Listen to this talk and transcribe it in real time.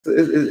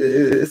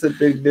it's a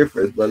big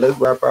difference. But let's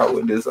wrap out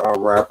with this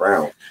wrap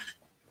round.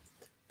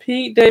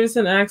 Pete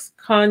Davidson asked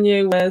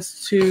Kanye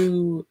West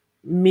to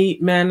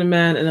meet man to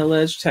man in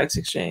alleged text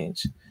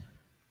exchange.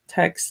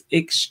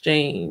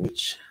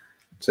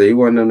 So you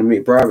want them to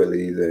meet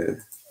privately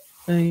then?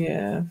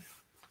 Yeah.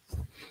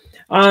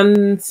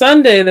 On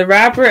Sunday, the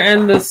rapper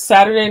and the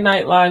Saturday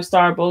Night Live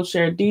star both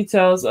shared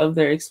details of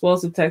their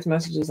explosive text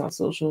messages on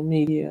social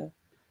media.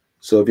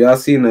 So if y'all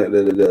seen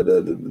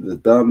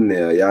the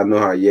thumbnail, y'all know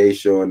how Ye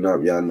showing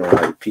up. Y'all know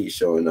how Pete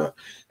showing up.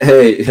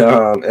 Hey,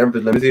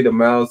 Empras, let me see the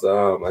mouse.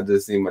 I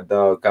just seen my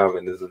dog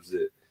commenting some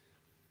shit.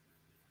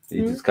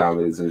 He just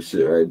commented some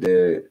shit right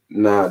there.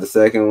 Nah, the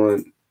second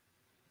one.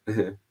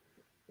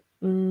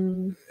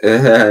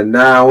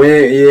 Nah, we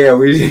ain't. Yeah,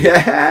 we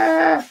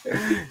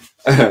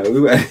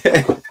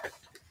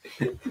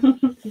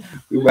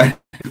might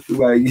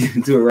get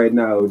into it right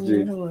now, OG.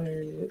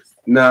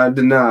 Nah,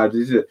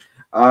 this shit.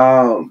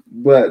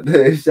 But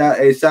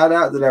shout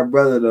out to that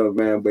brother though,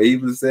 man. But he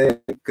was saying,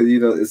 because you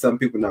know, some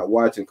people not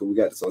watching, because we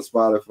got this on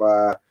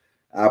Spotify,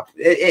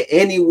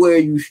 anywhere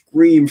you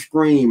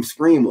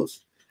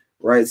screamers,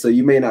 right? So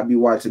you may not be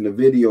watching the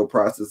video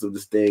process of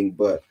this thing,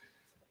 but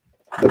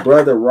the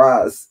brother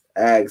Ras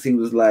asked, he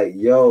was like,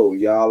 "Yo,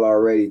 y'all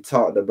already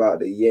talked about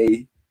the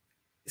Ye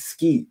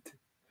Skete,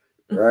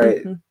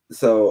 right?"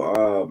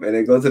 So and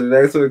then go to the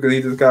next one because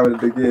he just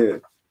commented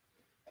again.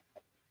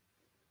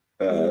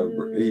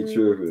 He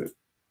tripping.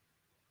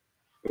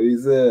 What he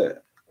said?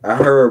 I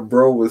heard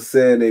bro was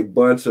saying a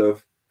bunch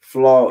of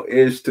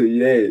flaw-ish to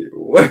Ye.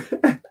 What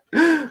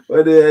the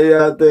hell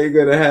y'all think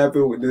gonna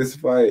happen with this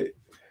fight?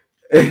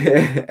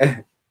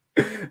 Hey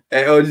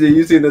OG,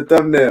 you seen the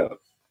thumbnail?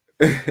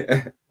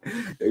 If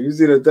you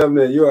see the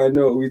thumbnail, you already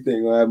know what we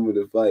think gonna happen with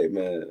the fight,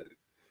 man.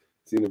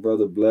 Seen the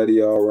brother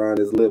bloody all around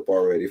his lip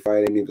already.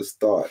 Fight ain't even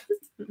start.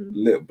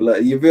 Lip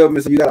blood. You feel me?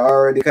 So you gotta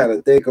already kind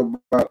of think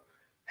about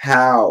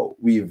how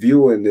we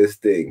viewing this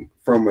thing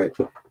from a,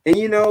 and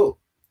you know,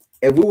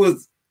 if we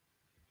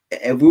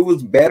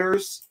was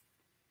betters,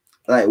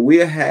 like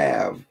we'll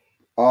have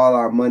all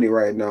our money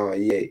right now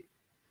on Ye,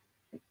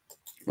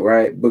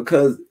 right?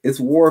 Because it's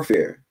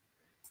warfare.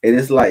 And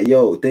it's like,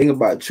 yo, think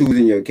about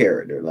choosing your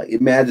character. Like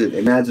imagine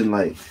you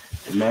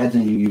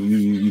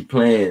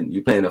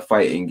playing a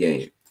fighting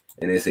game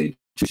and they say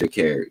choose your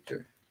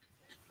character.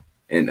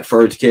 And the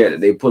first character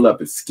they pull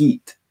up is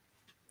Skete.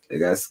 They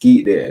got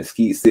Skete there, and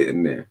Skete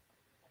sitting there.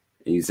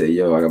 And you say,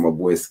 yo, I got my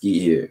boy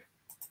Skete here.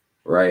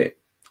 Right?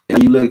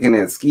 And you looking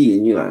at Skete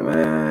and you're like,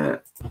 man,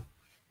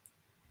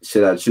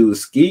 should I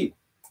choose Skete?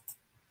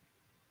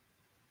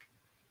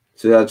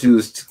 Should I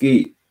choose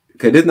Skete?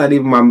 Cause this not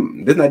even my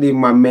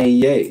main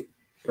Ye,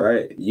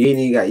 right? You ain't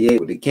even got Ye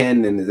with the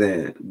cannon in his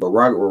hand, but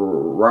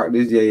rock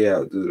this Ye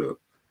out too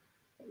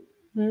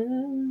though.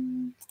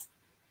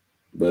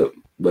 But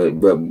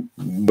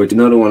you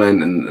know the one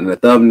in the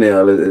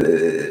thumbnail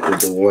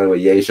is the one where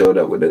Ye showed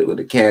up with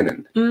the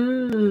cannon.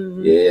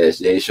 Yeah,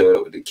 Ye showed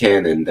up with the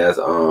cannon. That's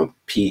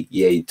Pete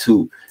Ye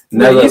 2.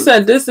 Now you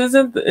said this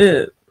isn't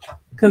it,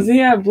 cause he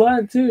had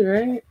blood too,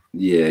 right?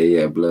 Yeah, he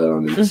had blood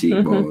on his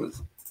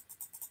cheekbones.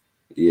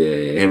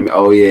 Yeah,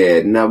 oh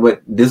yeah. No,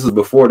 but this is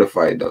before the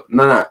fight though.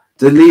 No,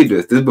 just leave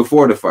this. This is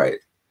before the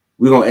fight.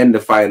 We're gonna end the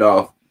fight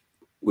off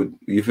with,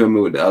 you feel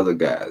me, with the other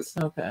guys.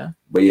 Okay.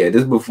 But yeah,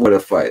 this is before the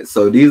fight.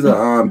 So these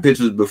are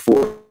pictures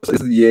before. So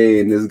this is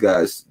Ye and this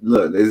guy's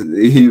look,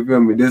 you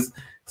feel me? This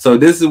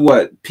is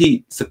what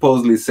Pete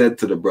supposedly said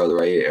to the brother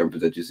right here,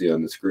 Empras, that you see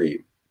on the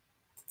screen.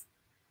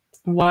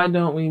 Why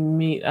don't we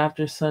meet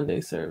after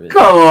Sunday service?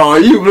 Come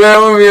on, you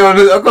blaming me on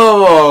this. Come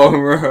on,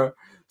 bro.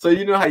 So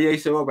you know how Ye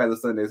show up at the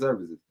Sunday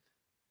services,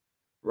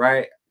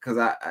 right? Because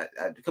I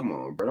come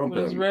on, bro. Don't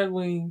play with Red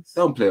Wings.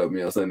 Don't play with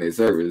me on Sunday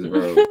service,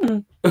 bro.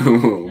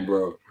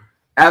 Bro.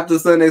 After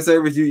Sunday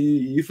service,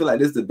 you feel like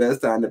this is the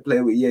best time to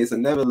play with Ye. So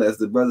nevertheless,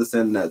 the brother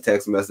sending out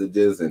text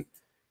messages, and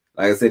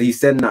like I said,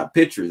 he's sending out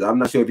pictures. I'm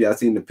not sure if y'all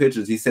seen the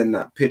pictures. He's sending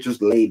out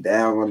pictures laid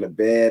down on the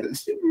bed.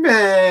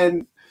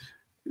 Man.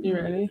 You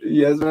ready?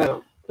 Yes,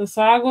 ma'am. The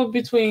saga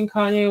between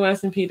Kanye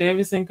West and Pete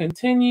Davidson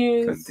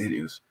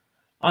continues.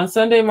 On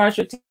Sunday, March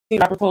 15th, the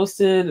rapper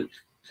posted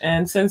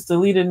and since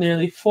deleted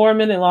nearly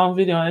 4-minute-long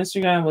video on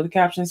Instagram with a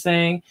caption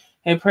saying,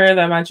 "A prayer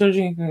that my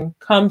children can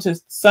come to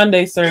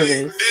Sunday service."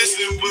 All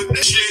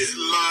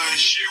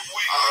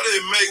they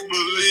make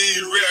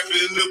believe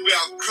rapping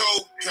about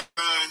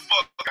cocaine.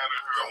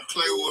 Don't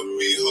play with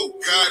me,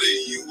 Hokadi,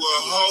 you a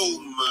hoe,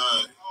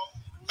 man.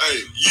 Hey,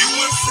 you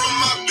went from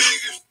my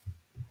biggest.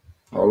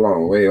 Hold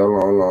on, wait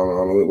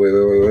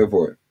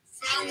for it.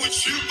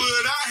 With you,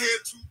 but I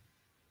had to.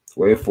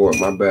 Wait for it,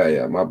 my bad,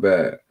 yeah, my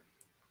bad.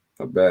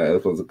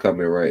 It's supposed to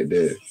come in right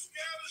there.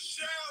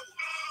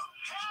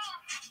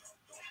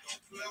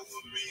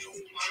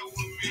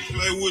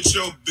 Play with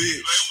your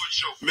bitch.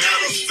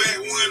 Matter of fact,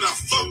 when I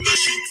fuck her,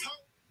 she talk.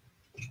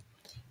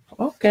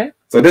 Okay.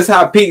 So this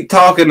how Pete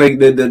talking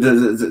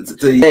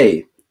to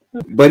Ye.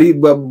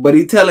 But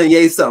he telling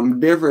Ye something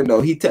different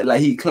though. He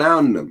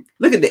clowning him.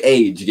 Look at the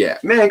age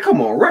gap. Man,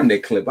 come on, run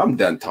that clip. I'm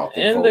done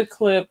talking. In the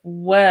clip,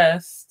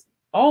 West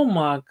Oh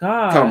my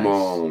god. Come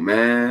on,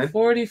 man.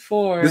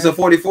 44. This is a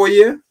 44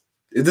 year?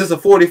 Is this a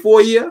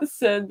 44 year? It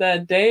said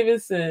that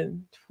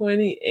Davidson,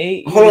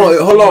 28 Hold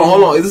years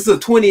on. old. Is this a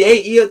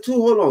 28 year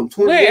too? Hold on.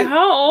 28. Wait,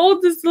 how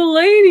old is the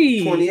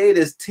lady? 28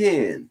 is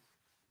 10.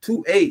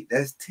 28,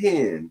 that's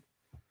 10.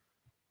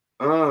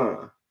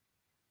 Kanye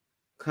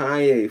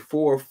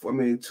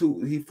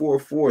 2, he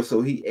 4'4",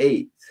 so he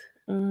 8.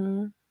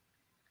 Mm-hmm.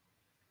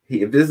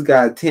 If this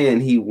guy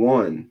 10, he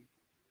 1.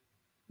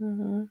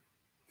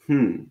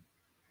 Mm-hmm.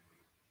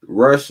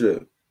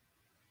 Russia,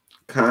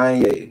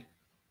 Kanye,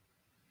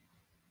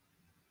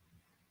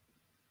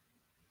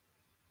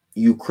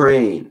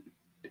 Ukraine,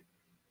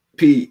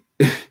 Pete.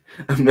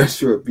 I'm not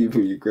sure if Pete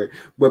from Ukraine,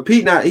 but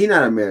Pete he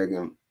not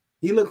American.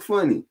 He look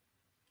funny.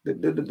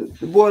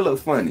 The boy look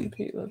funny.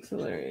 Pete looks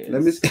hilarious.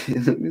 Let me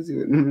see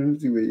what.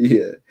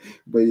 Yeah,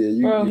 but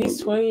yeah, bro, he's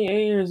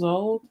 28 years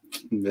old.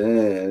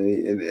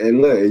 Man,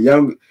 and look,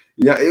 young.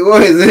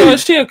 What is it? Oh,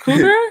 is she a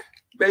cougar?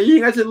 Man,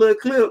 you got your little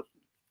clip.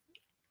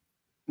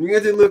 You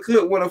got your little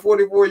clip when a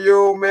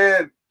 44-year-old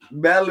man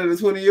battling a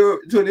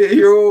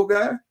 28-year-old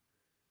guy.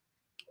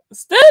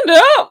 Stand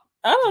up.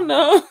 I don't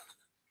know.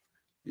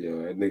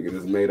 Yo, that nigga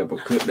just made up a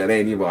clip that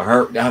ain't even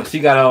her. She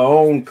got her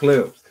own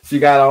clips. She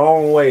got her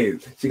own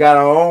ways. She got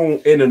her own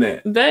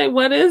internet.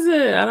 What is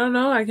it? I don't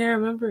know. I can't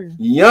remember.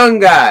 Young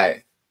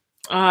guy.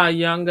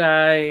 Young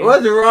guy.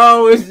 What's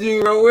wrong with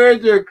you, bro?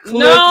 Where's your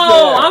clip?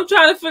 No, I'm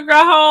trying to figure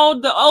out how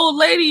old the old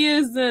lady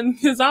is then,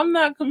 because I'm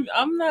not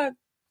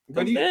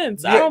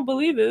convinced. I don't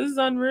believe it. This is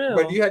unreal.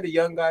 But you had the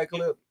young guy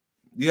clip.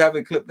 You have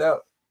it clipped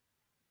out.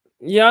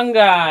 Young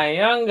guy.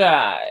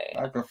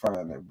 I can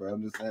find it, bro.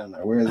 I'm just saying,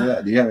 like, where is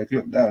that? Do you have it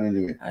clipped out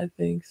anyway? I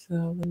think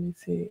so. Let me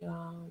see.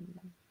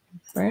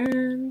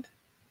 Brand.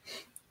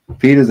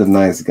 Peter's a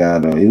nice guy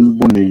though. He was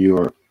born in New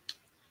York.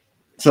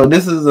 So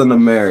this is an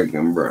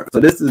American, bro. So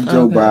this is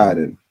Joe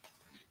Biden.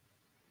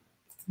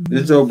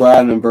 This is Joe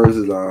Biden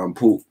versus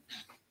Putin.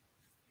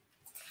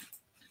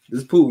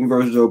 This is Putin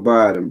versus Joe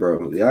Biden,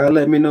 bro. Y'all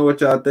let me know what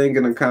y'all think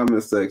in the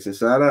comment section.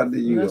 Shout out to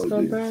you. Let's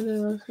go,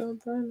 Brandon. Let's go,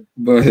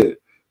 Brandon.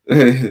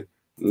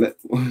 But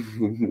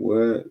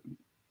what?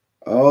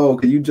 Oh,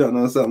 can you jump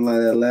on something like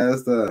that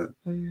last time?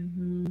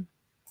 Mm-hmm.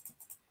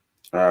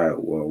 All right.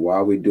 Well,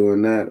 while we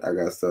doing that, I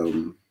got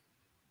something.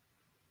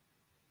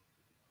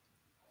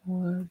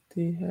 What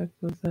the heck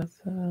was that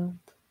sound?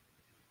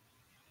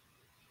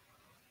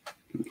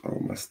 Oh,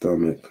 my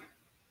stomach.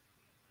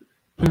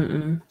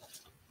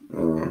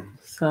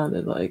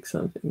 Sounded like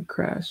something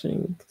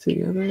crashing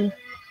together.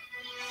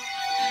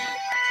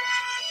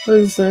 What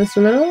is this,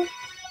 instrumental?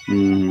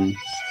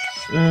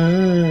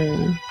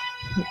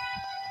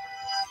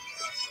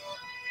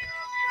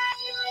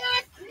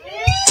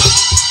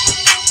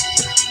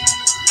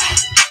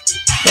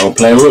 Don't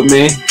play with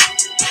me.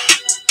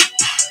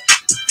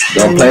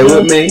 Don't play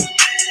with me.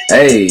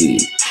 Hey.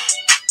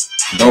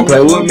 Don't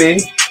play with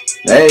me.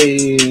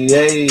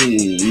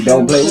 Hey.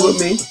 Don't play with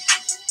me.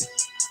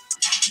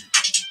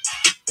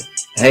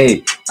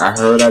 Hey, I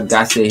heard a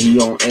guy say he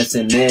on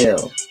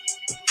SNL.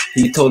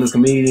 He told his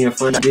comedian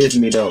friend to diss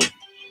me though.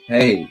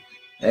 Hey,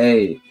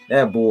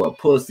 that boy a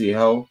pussy,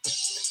 ho.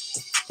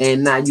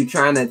 And now you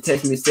trying to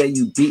text me, say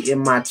you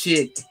beating my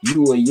chick.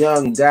 You a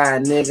young guy,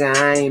 nigga,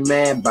 I ain't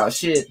mad about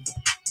shit.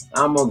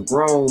 I'm a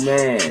grown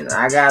man.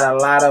 I got a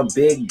lot of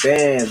big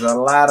bands, a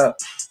lot of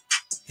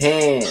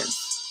hands.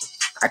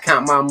 I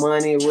count my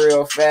money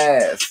real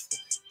fast.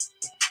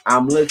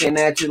 I'm looking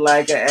at you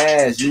like an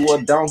ass. You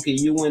a donkey,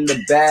 you in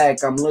the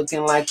back. I'm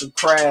looking like a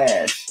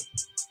crash.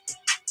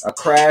 A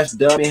crash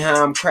dummy,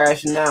 how I'm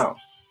crashing out.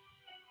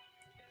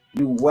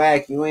 You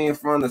whack, you ain't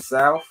from the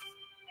South.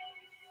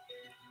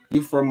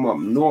 You from up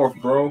north,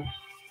 bro.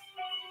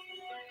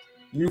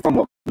 You from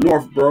up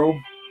north, bro.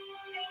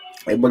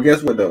 Hey, but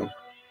guess what, though?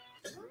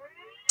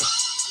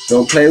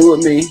 Don't play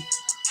with me.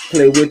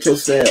 Play with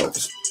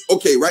yourselves.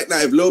 Okay, right now,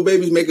 if Lil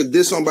Babies make a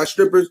diss song by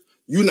strippers,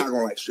 you're not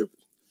going to like strippers.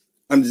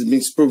 I'm just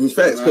being proving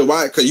facts. Because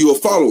why? Because you a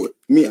follower.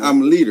 Me,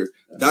 I'm a leader.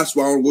 That's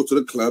why I want to go to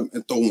the club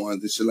and throw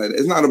ones and shit like that.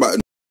 It's not about...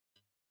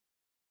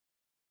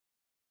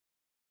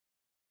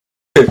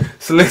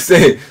 Slick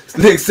say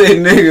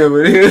nigga,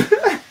 man.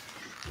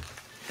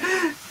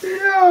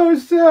 Yo,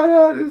 shout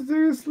out this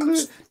dude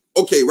Slick.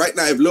 Okay, right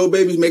now, if Lil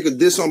Babies make a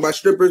diss song by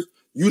strippers,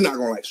 you're not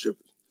going to like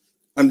strippers.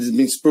 I'm just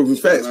being proving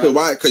facts. Because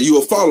why? Because you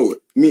a follower.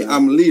 Me,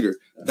 I'm a leader.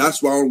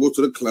 That's why I want to go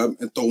to the club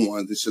and throw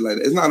ones and shit like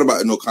that. It's not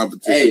about no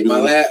competition. Hey, my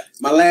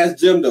last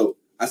gym, though,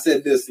 I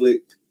said this,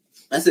 Slick.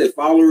 I said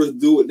followers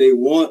do what they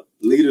want,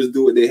 leaders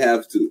do what they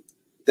have to.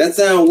 That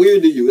sounds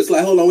weird to you. It's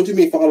like, hold on, what you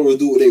mean followers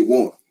do what they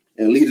want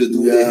and leaders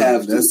do what they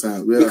have to? That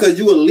sounds real. Because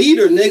you a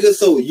leader, nigga,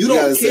 so you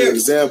don't care.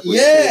 Example.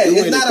 Yeah,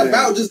 it's not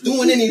about just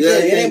doing anything.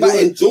 It ain't about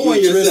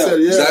enjoying yourself.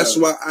 That's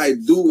why I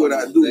do what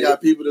I do. You got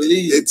people to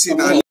lead.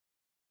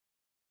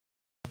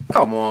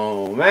 Come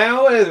on, man.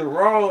 What is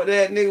wrong with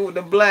that nigga with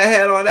the black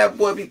hat on? That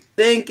boy be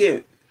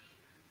thinking.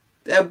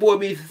 That boy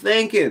be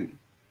thinking.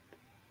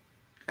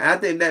 I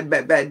think that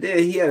back then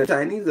he had a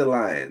Chinese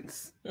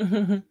alliance.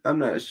 I'm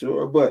not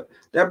sure, but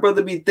that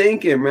brother be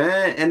thinking,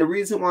 man. And the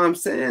reason why I'm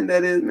saying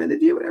that is, man,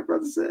 did you hear what that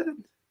brother said?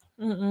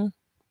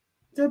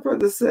 That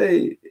brother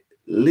say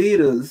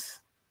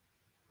leaders,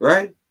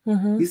 right?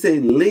 He say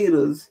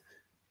leaders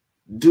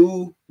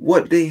do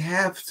what they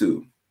have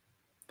to,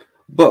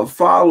 but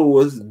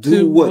followers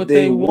do what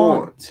they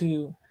want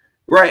to.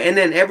 Right, and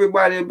then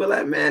everybody will be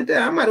like, man,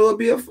 damn, I might as well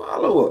be a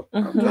follower.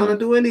 I'm trying to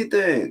do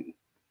anything.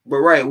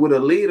 But right, with a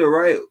leader,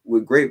 right,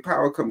 with great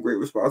power come great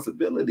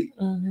responsibility.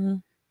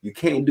 You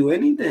can't do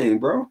anything,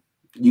 bro.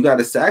 You got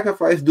to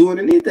sacrifice doing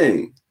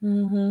anything.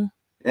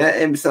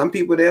 And some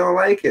people, they don't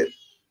like it.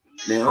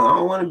 I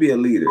don't want to be a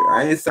leader.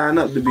 I ain't signed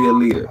up to be a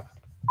leader.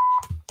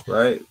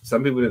 Right?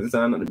 Some people didn't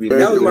sign up to be a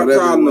leader. That was my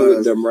problem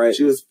with them, right?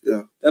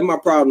 That's my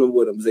problem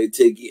with them,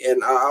 Zaytigee.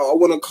 And I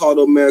want to call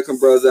the American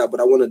brothers out, but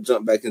I want to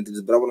jump back into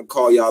this. But I want to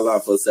call y'all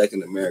out for a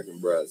second, American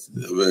brothers.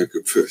 The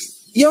American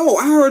brothers. Yo,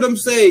 I heard them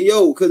say,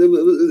 because it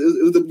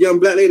was a young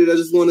black lady that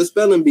just won a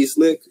spelling bee,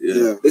 Slick.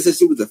 Yeah. They said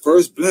she was the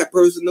first black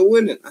person to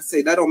win it. I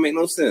say, that don't make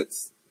no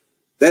sense.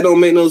 That don't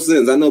make no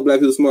sense. I know black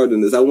people smarter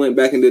than this. I went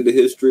back and did the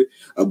history.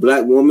 A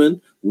black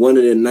woman won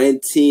it in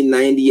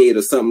 1998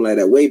 or something like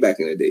that, way back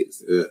in the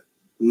days. Yeah.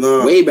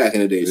 No. Way back in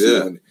the days.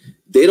 Yeah.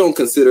 They don't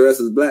consider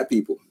us as black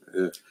people.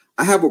 Yeah.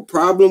 I have a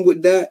problem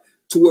with that,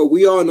 to where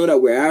we all know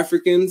that we're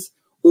Africans,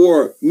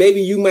 or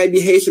maybe you might be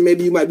Haitian,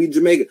 maybe you might be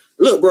Jamaican.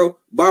 Look, bro,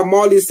 Bob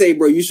Marley say,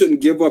 bro, you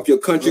shouldn't give up your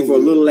country for a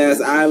little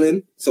ass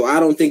island. So I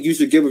don't think you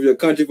should give up your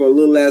country for a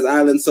little ass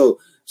island. So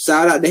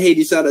shout out to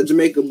Haiti, shout out to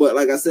Jamaica. But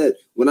like I said,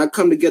 when I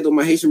come together with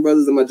my Haitian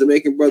brothers and my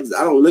Jamaican brothers,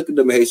 I don't look at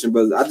them as Haitian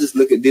brothers. I just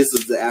look at this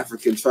as the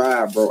African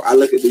tribe, bro. I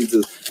look at these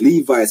as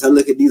Levites. I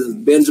look at these as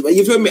Benjamin.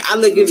 You feel me? I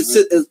look at this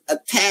shit as a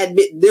tad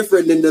bit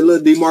different than the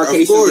little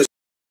demarcation.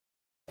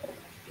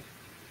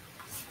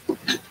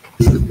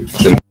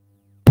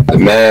 The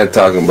man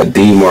talking about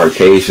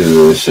demarcations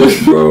and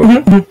shit, bro.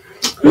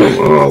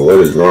 What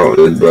is wrong with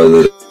this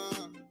brother?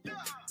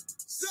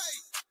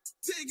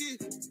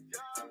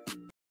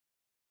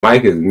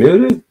 Mike is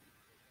muted?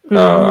 Oh,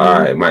 all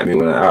right. Might be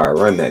when I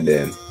run that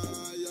then.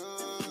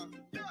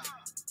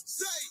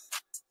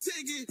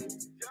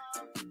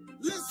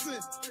 Listen,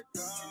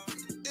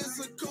 it's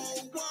a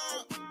cold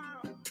world,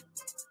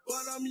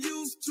 but I'm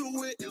used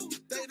to it.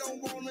 They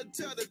don't want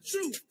to tell the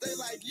truth. They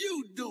like,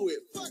 you do it.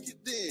 Fuck it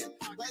then.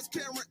 Lights,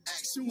 camera,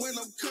 action when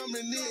I'm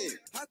coming in.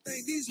 I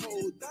think these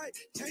whole night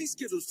taste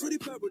Skittles, fruity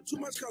pepper, too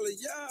much color.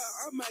 Yeah,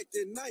 I'm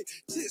acting night.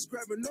 Tits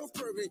grabbing no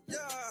pervert. Yeah,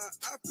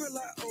 I feel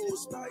like Old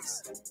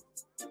Spice.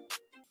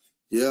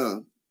 Yeah,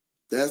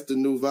 that's the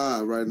new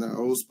vibe right now.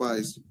 Old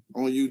Spice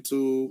on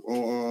YouTube,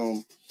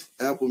 on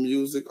Apple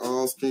Music,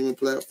 all streaming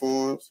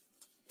platforms.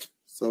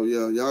 So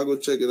yeah, y'all go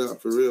check it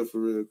out for real,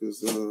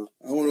 because I don't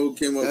know who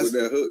came up with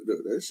that hook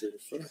though. That shit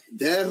is funny.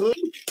 That hook,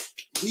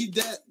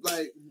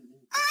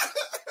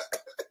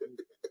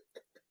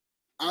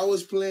 I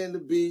was playing the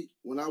beat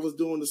when I was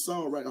doing the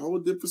song, right? A whole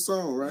different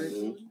song, right?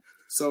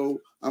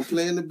 So I'm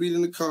playing the beat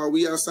in the car.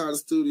 We outside the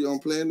studio. I'm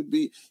playing the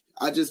beat.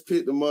 I just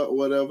picked him up,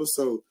 whatever.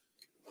 So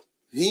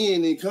he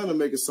ain't even come to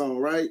make a song,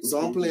 right? So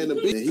I'm playing the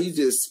beat. And he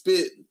just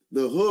spit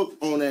the hook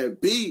on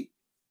that beat.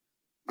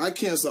 I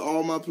canceled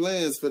all my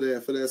plans for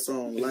that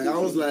song. Like, I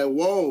was like,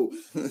 whoa,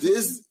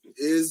 this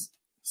is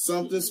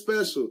something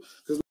special.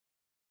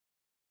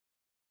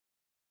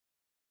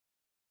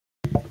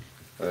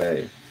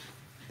 Hey,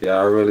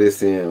 y'all really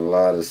seeing a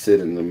lot of shit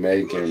in the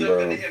making,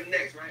 bro.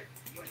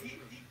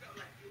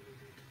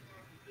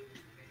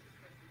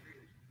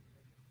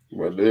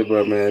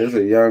 But man, it's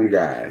a young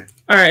guy.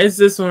 All right, it's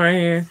this one right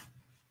here.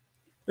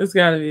 It's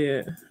gotta be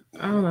it.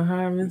 I don't know how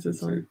I missed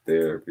this one.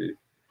 Therapy.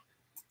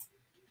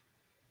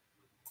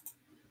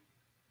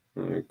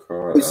 We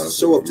used to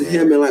show up to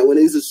him, and like when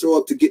they used to show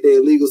up to get their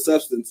illegal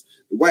substance,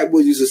 the white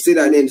boys used to sit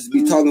out there and just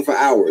be talking for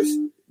hours.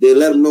 They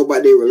let them know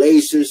about their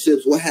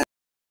relationships, what happened.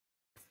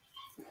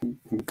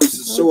 We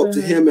used to show up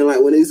to him, and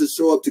like when they used to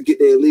show up to get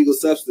their illegal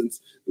substance,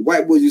 the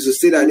white boys used to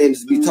sit out there and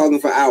just be talking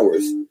for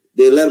hours.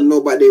 They let them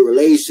know about their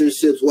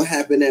relationships, what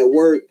happened at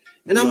work.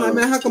 And I'm like,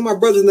 man, how come my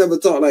brothers never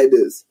talk like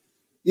this?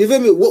 You feel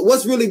me?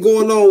 What's really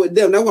going on with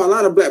them? That's why a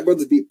lot of black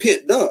brothers be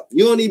pent up.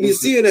 You don't even be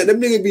seeing that.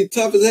 Them niggas be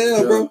tough as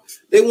hell, bro.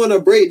 They want to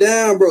break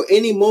down, bro.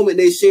 Any moment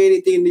they share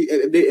anything,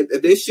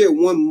 if they share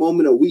one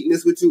moment of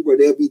weakness with you, bro,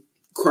 they'll be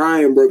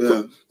crying,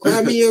 bro.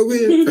 Cry me a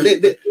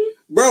real.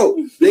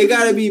 Bro, they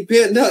gotta be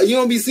pent up. You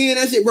don't be seeing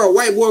that shit, bro.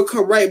 White boy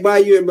come right by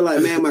you and be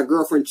like, man, my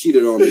girlfriend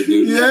cheated on me,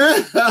 dude. Yeah.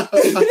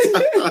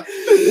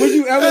 Would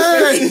you ever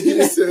say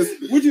some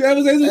shit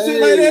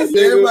like that?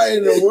 Everybody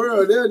in the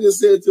world, they'll just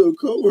say it to a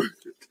coworker.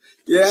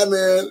 Yeah,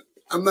 man,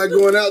 I'm not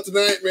going out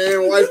tonight,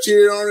 man. My wife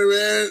cheated on me,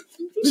 man.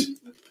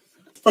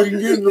 Fucking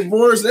getting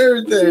divorced,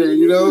 everything,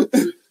 you know.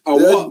 I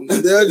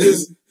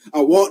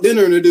walked in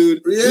on a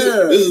dude.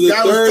 Yeah, this is the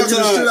third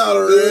time. Shit out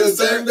of her, man.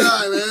 Same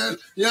guy, man.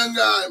 Young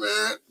guy,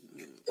 man.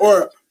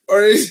 Or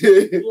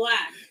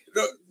black.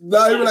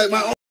 No, even like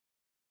my own.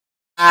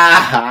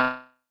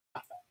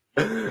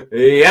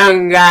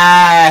 Young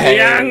guy.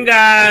 Young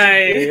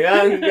guy.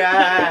 Young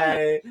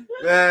guy.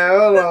 Man,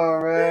 hold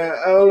on, man.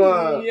 Hold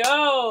on.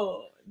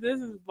 Yo, this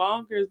is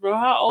bonkers, bro.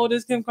 How old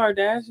is Kim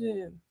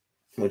Kardashian?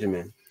 What you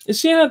mean? Is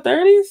she in her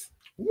 30s?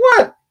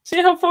 What? She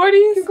in her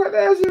 40s? Kim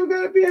Kardashian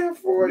gotta be in her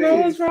 40s. Bro,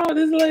 what's wrong with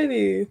this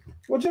lady?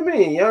 What you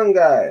mean, young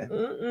guy?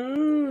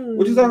 Mm-mm.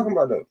 What you talking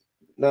about, though?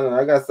 No,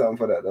 I got something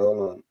for that, though.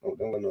 Hold on. Oh,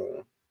 don't go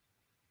nowhere.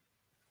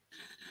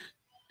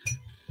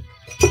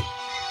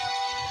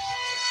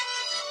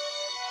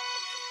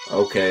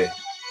 Okay.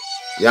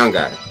 Young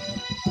guy.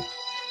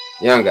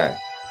 Young guy.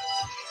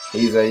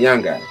 He's a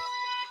young guy.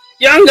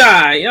 Young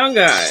guy. Young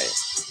guy.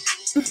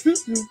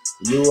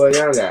 You a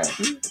young guy.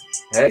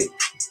 Hey.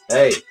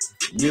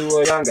 You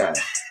a young guy.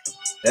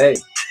 Hey.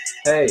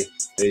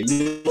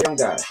 You a young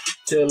guy.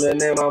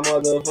 Chilling in my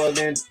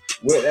motherfucking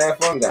with that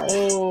fun guy.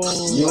 Oh.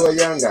 You a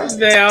young guy.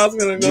 Yeah, I was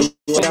gonna go.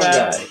 You a young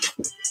guy.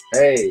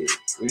 Hey.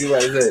 What you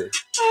about to say?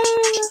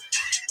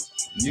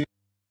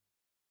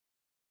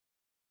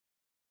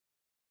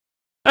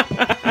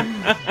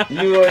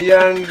 You a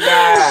young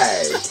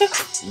guy.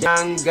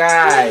 Young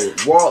guy.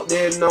 Walked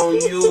in on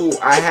you.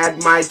 I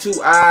had my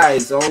 2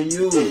 eyes on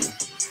you.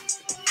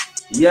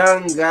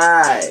 Young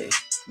guy.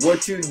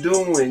 What you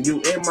doing?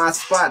 You in my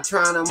spot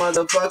trying to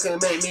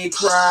motherfucking make me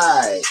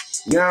cry.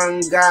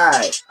 Young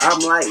guy. I'm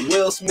like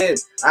Will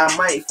Smith. I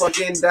might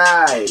fucking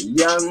die.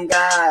 Young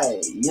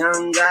guy.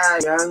 Young guy.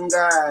 Young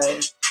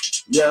guy.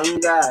 Young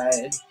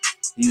guy.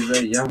 He's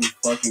a young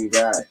fucking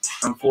guy.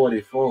 I'm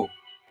 44.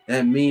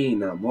 That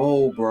mean I'm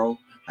old, bro.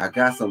 I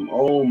got some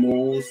old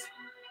moves.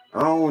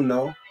 I don't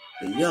know.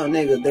 The young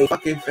niggas, they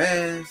fucking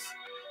fast.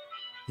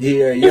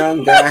 He a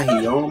young guy,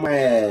 he on my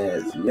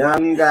ass.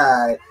 Young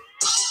guy.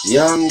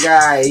 Young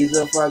guy, he's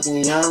a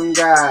fucking young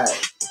guy.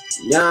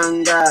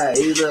 Young guy,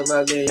 he's a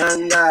fucking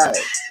young guy.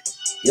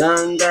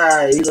 Young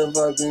guy, he's a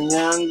fucking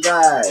young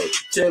guy.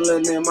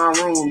 Chilling in my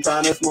room,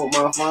 trying to smoke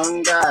my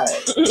fun guy.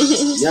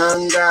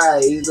 Young guy,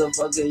 he's a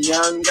fucking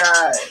young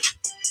guy.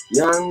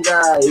 Young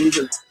guy, he's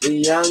a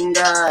young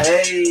guy.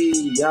 Hey,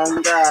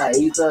 young guy,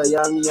 he's a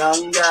young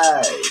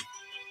guy.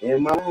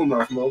 In my room,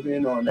 I'm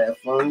smoking on that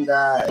fun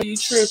guy. You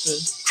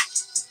tripping?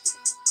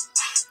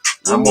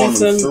 I'm on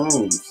some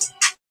shrooms.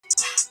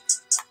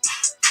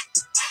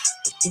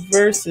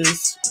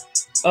 Verses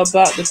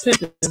about the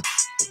pimping.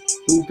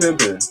 Who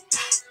pimping?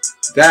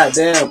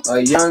 Goddamn, a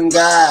young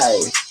guy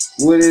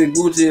with his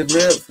Gucci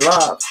flip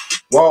flops.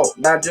 Walk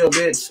out your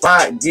bitch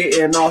spot,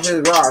 getting off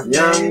his rocks.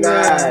 Young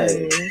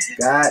guy.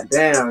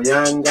 Goddamn,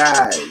 young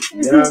guy.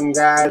 Young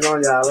guys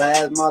on your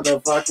last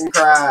motherfucking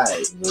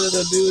cry.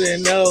 Little do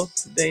they know,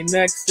 they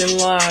next in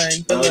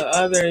line for the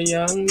other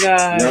young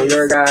guys.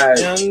 Younger guys.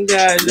 Young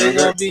guys, they're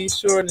gonna be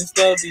short and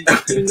stubby.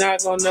 You're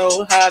not gonna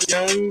know how the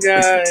young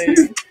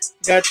guys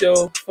got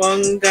your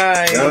fun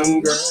guy.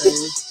 Young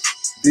guys.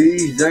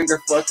 These younger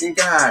fucking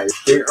guys,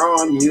 they're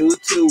on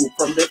YouTube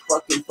from the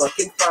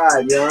fucking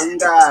 5 young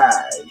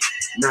guys.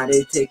 Now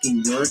they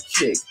taking your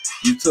chick.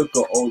 You took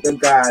the older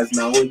guys,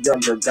 now a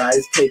younger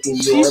guys taking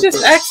your. She's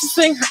just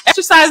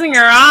exercising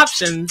her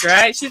options,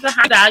 right? She's a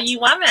high value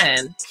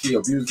woman. She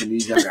abusing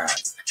these young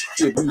guys.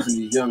 She abusing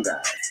these young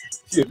guys.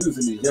 She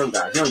abusing these young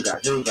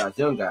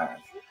guys.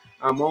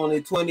 I'm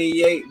only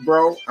 28,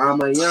 bro.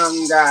 I'm a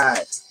young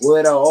guy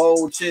with an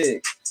old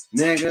chick.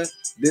 Nigga,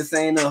 this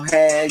ain't a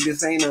hag.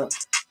 This ain't a.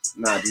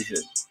 Nah, this shit.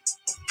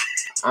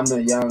 I'm a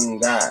young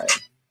guy.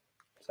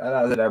 Shout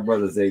out to that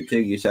brother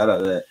Zaytigee. Shout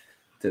out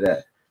to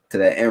that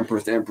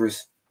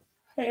Empress.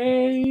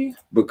 Hey.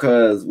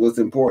 Because what's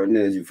important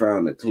is you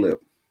found the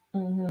clip.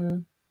 Mm-hmm.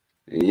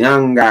 A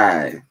young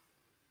guy.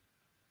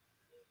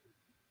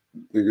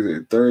 Nigga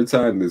said 3rd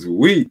time this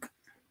week.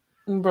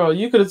 Bro,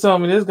 you could have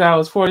told me this guy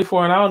was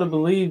 44 and I would have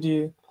believed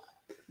you.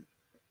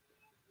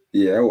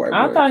 Yeah, white boy.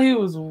 I thought he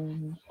was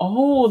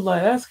old.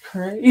 Like, that's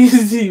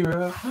crazy,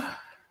 bro.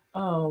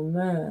 Oh,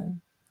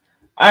 man.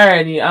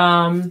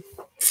 Alrighty.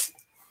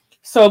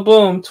 So,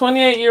 boom.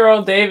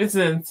 28-year-old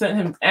Davidson sent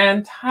him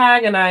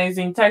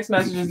antagonizing text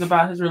messages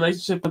about his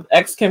relationship with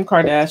ex-Kim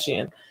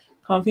Kardashian.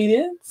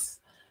 Confidence?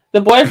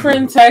 The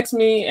boyfriend texted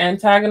me,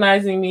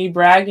 antagonizing me,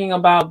 bragging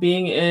about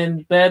being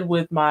in bed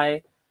with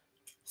my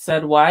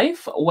said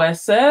wife.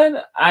 West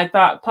said, I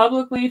thought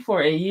publicly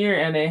for a year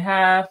and a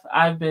half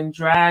I've been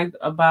dragged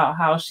about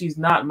how she's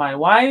not my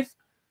wife.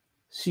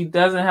 She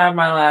doesn't have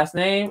my last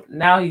name.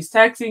 Now he's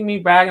texting me,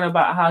 bragging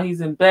about how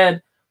he's in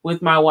bed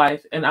with my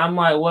wife. And I'm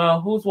like,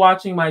 well, who's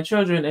watching my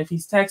children if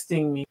he's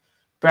texting me,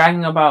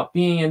 bragging about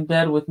being in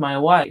bed with my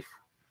wife?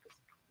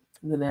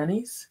 The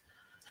nannies?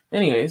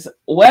 Anyways,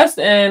 West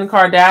and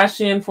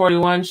Kardashian,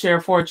 41, share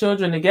 4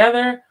 children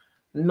together.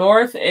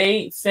 North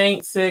 8,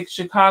 Saint 6,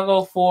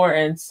 Chicago 4,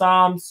 and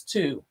Psalms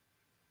 2.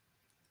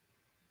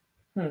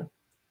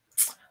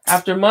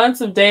 After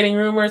months of dating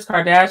rumors,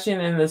 Kardashian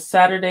and the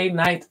Saturday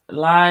Night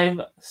Live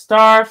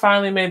star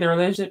finally made their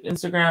relationship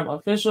Instagram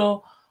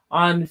official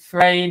on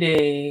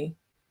Friday.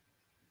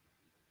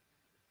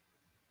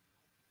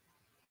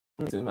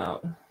 Let me zoom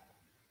out.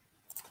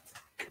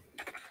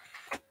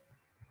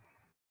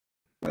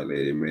 My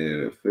lady made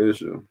it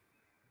official.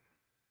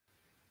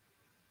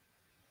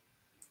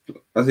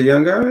 That's a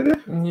young guy right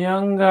there?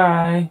 Young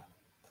guy.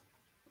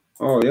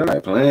 Oh, y'all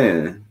ain't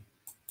playing.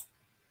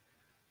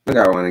 Look,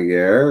 I want to get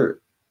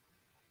hurt.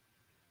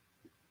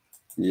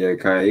 Yeah,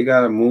 Kanye, you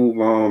gotta move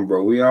on,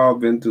 bro. We all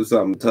been through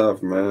something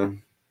tough,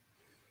 man.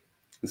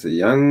 It's a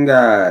young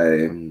guy.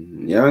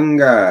 Young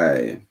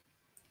guy.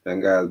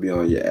 Young guys be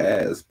on your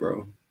ass,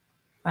 bro.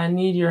 I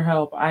need your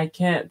help. I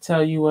can't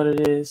tell you what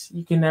it is.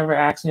 You can never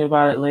ask me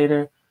about it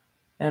later,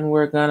 and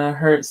we're gonna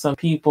hurt some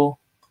people.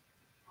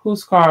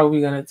 Whose car are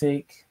we gonna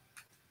take?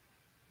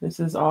 This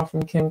is all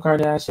from Kim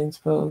Kardashian's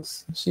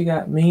post. She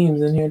got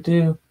memes in here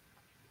too.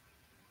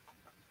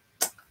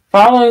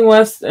 Following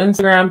West's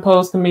Instagram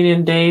post,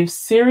 comedian Dave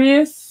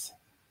Serious,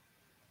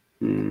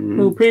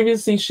 who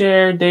previously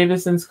shared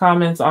Davidson's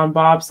comments on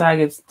Bob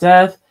Saget's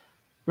death,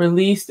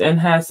 released and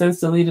has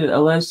since deleted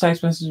alleged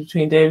text message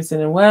between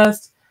Davidson and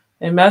West.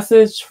 A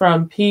message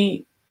from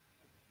Pete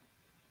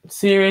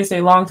Serious,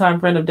 a longtime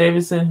friend of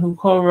Davidson, who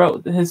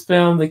co-wrote his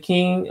film The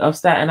King of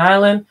Staten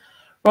Island,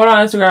 wrote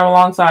on Instagram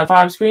alongside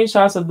 5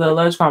 screenshots of the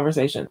alleged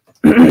conversation.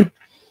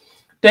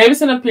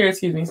 Davidson appeared,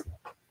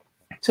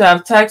 to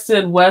have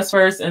texted West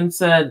first and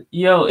said,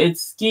 "Yo,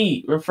 it's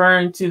Skete,"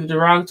 referring to the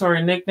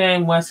derogatory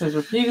nickname West has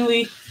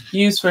repeatedly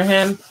used for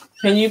him.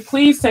 "Can you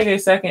please take a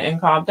second and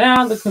calm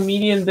down?" The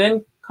comedian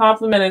then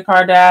complimented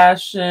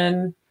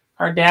Kardashian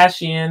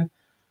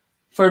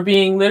for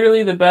being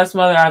literally the best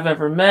mother I've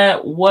ever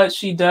met. "What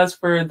she does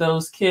for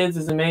those kids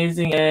is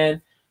amazing,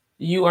 and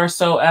you are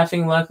so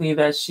effing lucky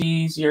that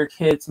she's your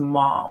kid's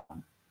mom."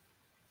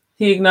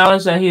 He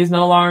acknowledged that he is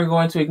no longer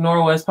going to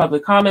ignore West's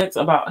public comments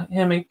about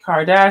him and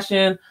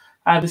Kardashian.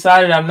 "I've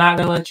decided I'm not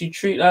going to let you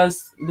treat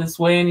us this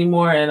way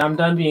anymore, and I'm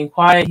done being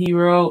quiet," he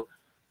wrote.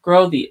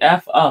 "Grow the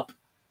F up."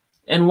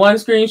 In one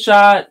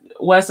screenshot,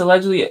 West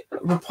allegedly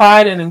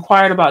replied and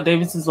inquired about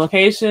Davidson's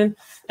location.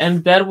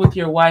 "And bed with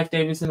your wife,"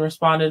 Davidson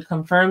responded,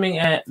 confirming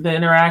the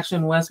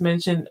interaction West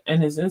mentioned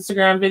in his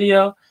Instagram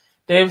video.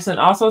 Davidson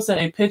also sent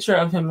a picture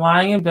of him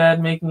lying in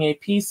bed, making a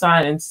peace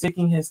sign and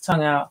sticking his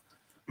tongue out.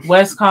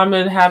 West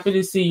commented, "Happy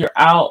to see you're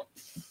out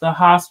the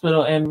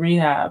hospital and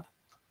rehab."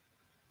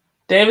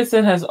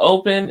 Davidson has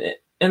opened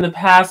in the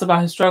past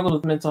about his struggle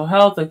with mental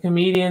health. The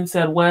comedian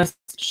said West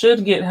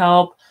should get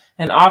help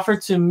and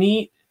offered to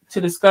meet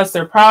to discuss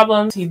their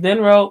problems. He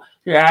then wrote,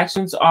 "Your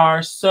actions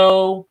are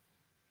so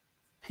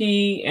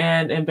pee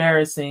and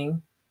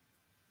embarrassing,"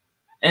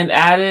 and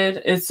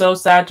added, "It's so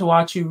sad to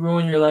watch you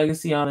ruin your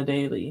legacy on a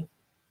daily."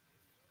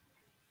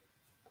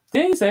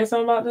 Didn't he say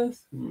something about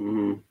this?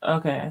 Mm-hmm.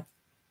 Okay.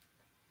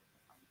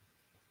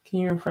 Can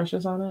you refresh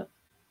us on it?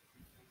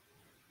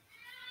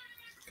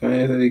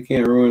 Kanye said he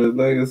can't ruin his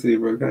legacy,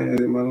 bro. Kanye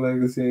said my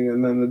legacy ain't got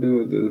nothing to do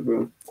with this,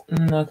 bro.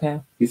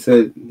 Okay. He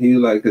said he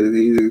like, cause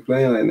he's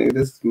explaining like, nigga,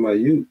 this is my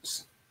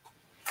youths.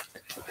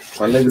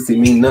 My legacy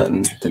mean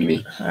nothing to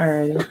me.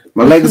 Alrighty.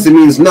 My legacy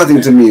means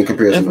nothing to me in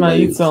comparison if to my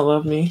youths don't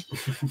love me.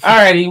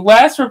 Alrighty.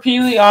 West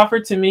repeatedly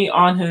offered to meet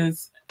on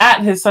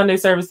at his Sunday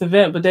service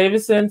event, but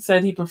Davidson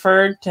said he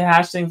preferred to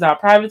hash things out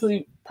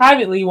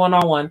privately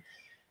one-on-one.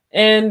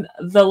 In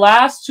the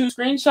last 2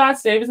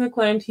 screenshots, Davidson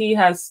claimed he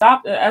has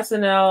stopped at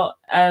SNL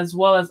as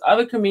well as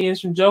other comedians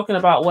from joking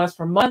about West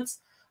for months.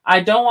 "I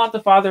don't want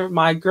the father of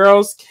my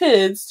girl's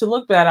kids to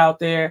look bad out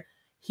there,"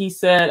 he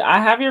said. "I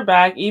have your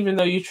back even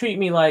though you treat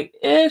me like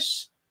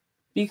ish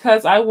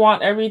because I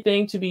want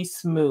everything to be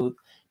smooth."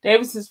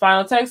 Davidson's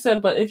final text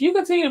said, "But if you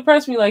continue to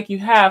press me like you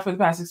have for the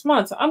past 6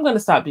 months, I'm going to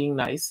stop being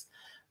nice."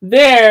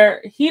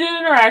 Their heated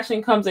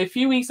interaction comes a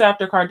few weeks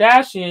after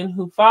Kardashian,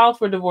 who filed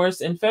for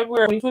divorce in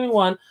February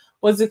 2021,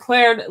 was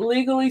declared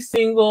legally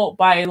single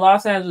by a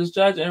Los Angeles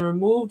judge and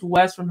removed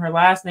West from her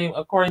last name,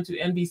 according to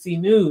NBC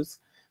News.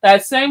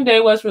 That same day,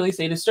 West released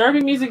a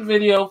disturbing music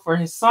video for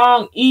his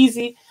song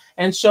Easy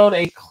and showed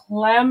a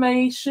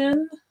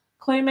claymation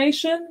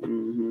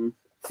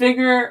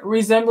figure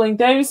resembling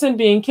Davidson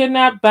being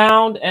kidnapped,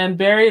 bound, and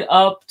buried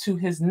up to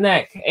his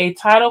neck. A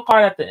title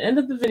card at the end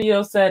of the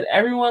video said,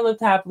 "Everyone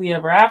lived happily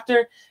ever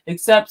after,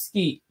 except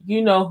Skete.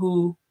 You know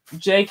who.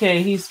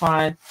 JK, he's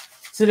fine."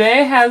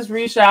 Today has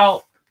reached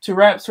out to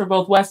reps for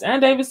both West and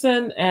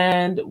Davidson,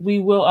 and we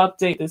will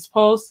update this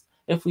post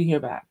if we hear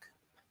back.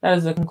 That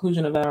is the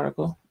conclusion of that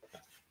article.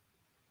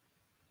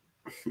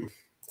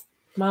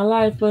 My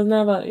life was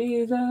never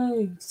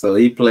easy. So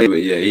he played with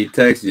Ye. He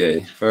texted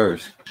Ye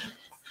first.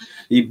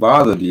 He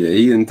bothered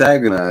Ye. He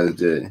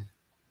antagonized Ye.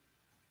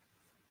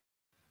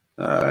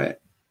 All right.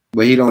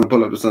 But he don't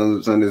pull up the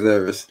Sunday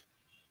service.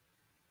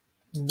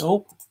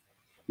 Nope.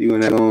 He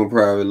went at his own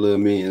private little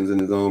meetings in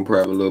his own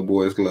private little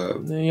boys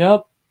club.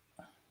 Yep.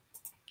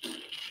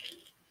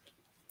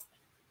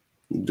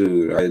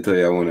 Dude, I tell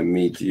you I want to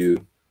meet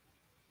you.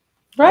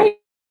 Right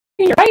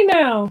here, right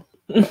now.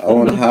 I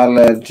want to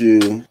holler at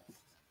you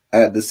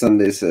at the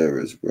Sunday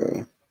service,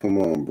 bro. Come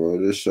on, bro.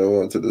 Just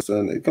show up to the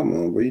Sunday. Come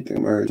on, bro. You think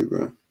I'm going to hurt you,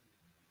 bro?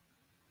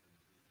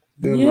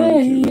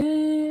 Yeah.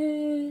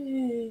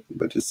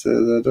 But it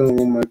says I don't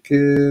want my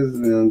kids.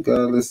 And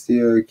godless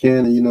Sierra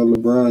Cannon. You know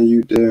LeBron,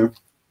 you there.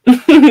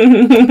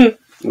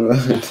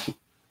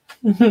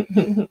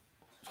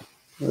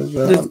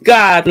 This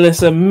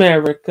godless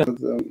America.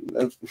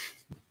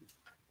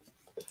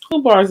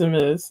 Who bars him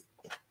is?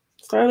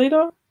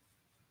 Carlito?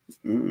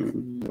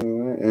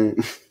 No,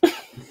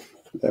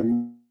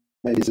 that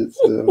makes it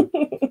still.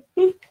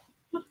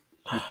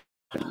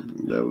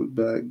 That was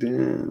back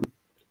then.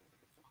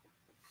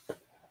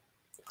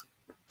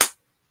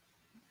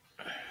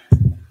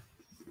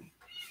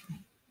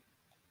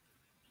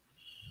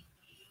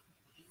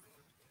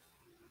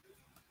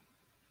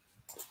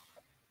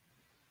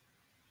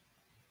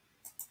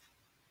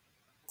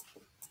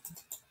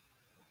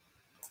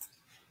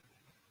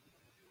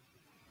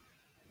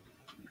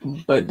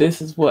 But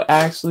this is what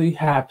actually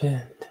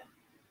happened.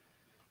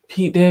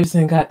 Pete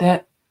Davidson got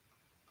that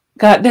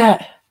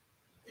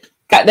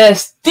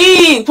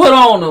steam put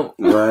on him.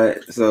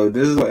 Right. So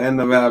this is what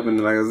ended up happening.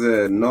 Like I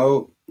said,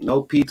 no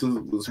Pete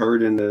was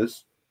hurt in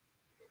this.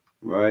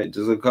 Right.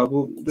 Just a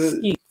couple.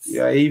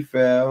 Yeah, he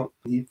fell.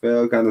 He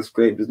fell. Kind of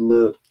scraped his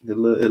little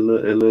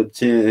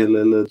chin, his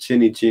little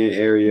chinny chin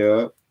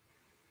area up.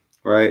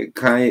 Right.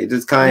 Kanye.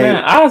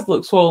 Man, eyes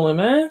look swollen,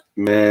 man.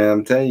 Man,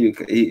 I'm telling you,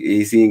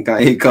 he seen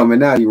Kanye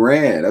coming out. He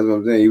ran. That's what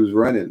I'm saying. He was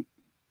running.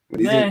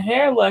 Man,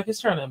 hair like it's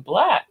turning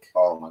black.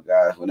 Oh my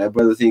gosh! When that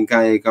brother seen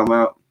Kanye come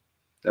out,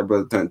 that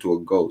brother turned to a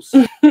ghost.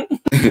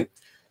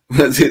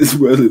 That's his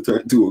brother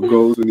turned to a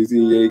ghost when he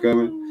seen Ye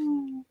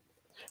coming.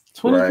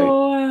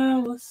 24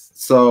 hours.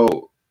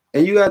 So,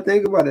 and you gotta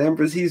think about it,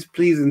 Empress. He's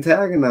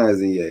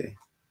antagonizing Ye.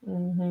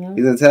 Mm-hmm.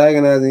 He's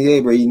antagonizing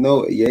Ye, but you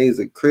know Ye is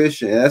a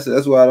Christian. And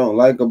that's what I don't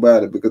like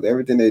about it, because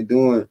everything they're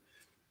doing,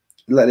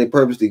 like they're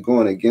purposely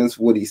going against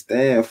what he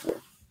stands for.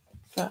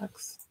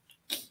 Facts.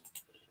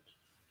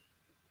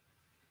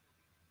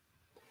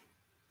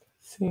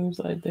 Seems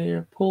like they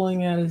are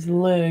pulling at his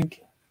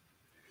leg.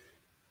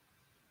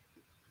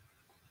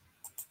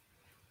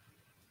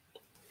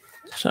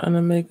 Trying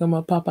to make him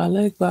a Papa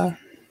leg bar.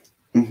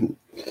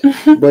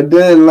 But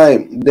then,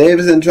 like,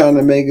 Davidson trying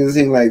to make it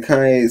seem like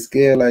Kanye's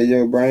scared, like,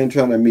 yo, Brian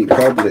trying to meet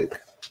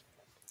public.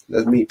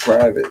 Let's meet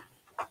private.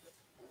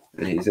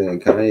 And he's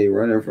saying Kanye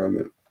running from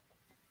it.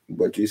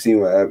 But you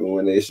seen what happened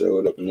when they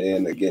showed up and they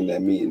ended up getting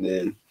that meeting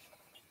in.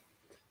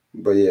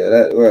 But yeah,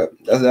 that was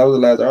the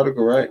last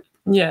article, right?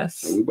 Yes.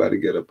 So we about to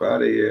get up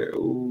out of here.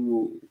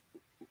 Ooh.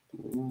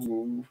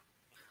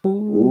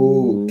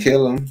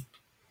 Kill him.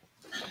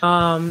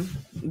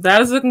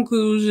 That is the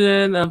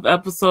conclusion of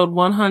episode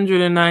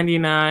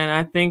 199.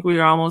 I think we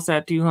are almost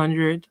at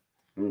 200.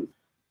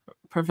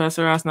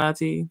 Professor Ras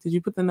Natty, did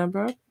you put the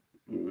number up?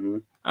 Mm-hmm.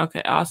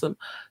 Okay, awesome.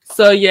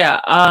 So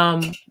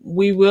yeah,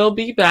 we will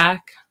be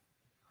back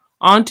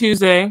on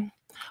Tuesday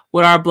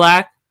with our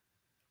Black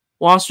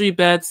Wall Street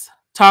Bets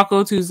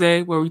Taco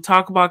Tuesday, where we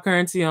talk about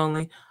currency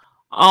only.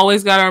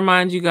 Always got to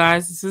remind you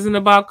guys, this isn't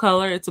about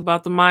color. It's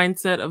about the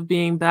mindset of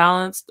being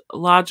balanced,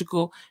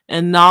 logical,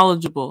 and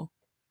knowledgeable.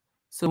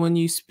 So when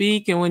you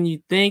speak and when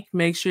you think,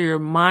 make sure your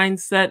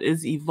mindset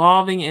is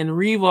evolving and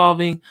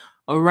revolving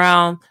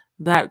around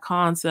that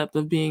concept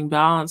of being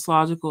balanced,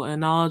 logical,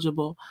 and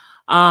knowledgeable.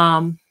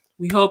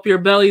 We hope your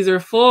bellies are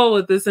full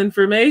with this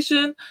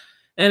information.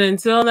 And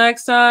until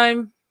next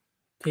time,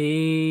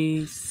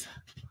 peace.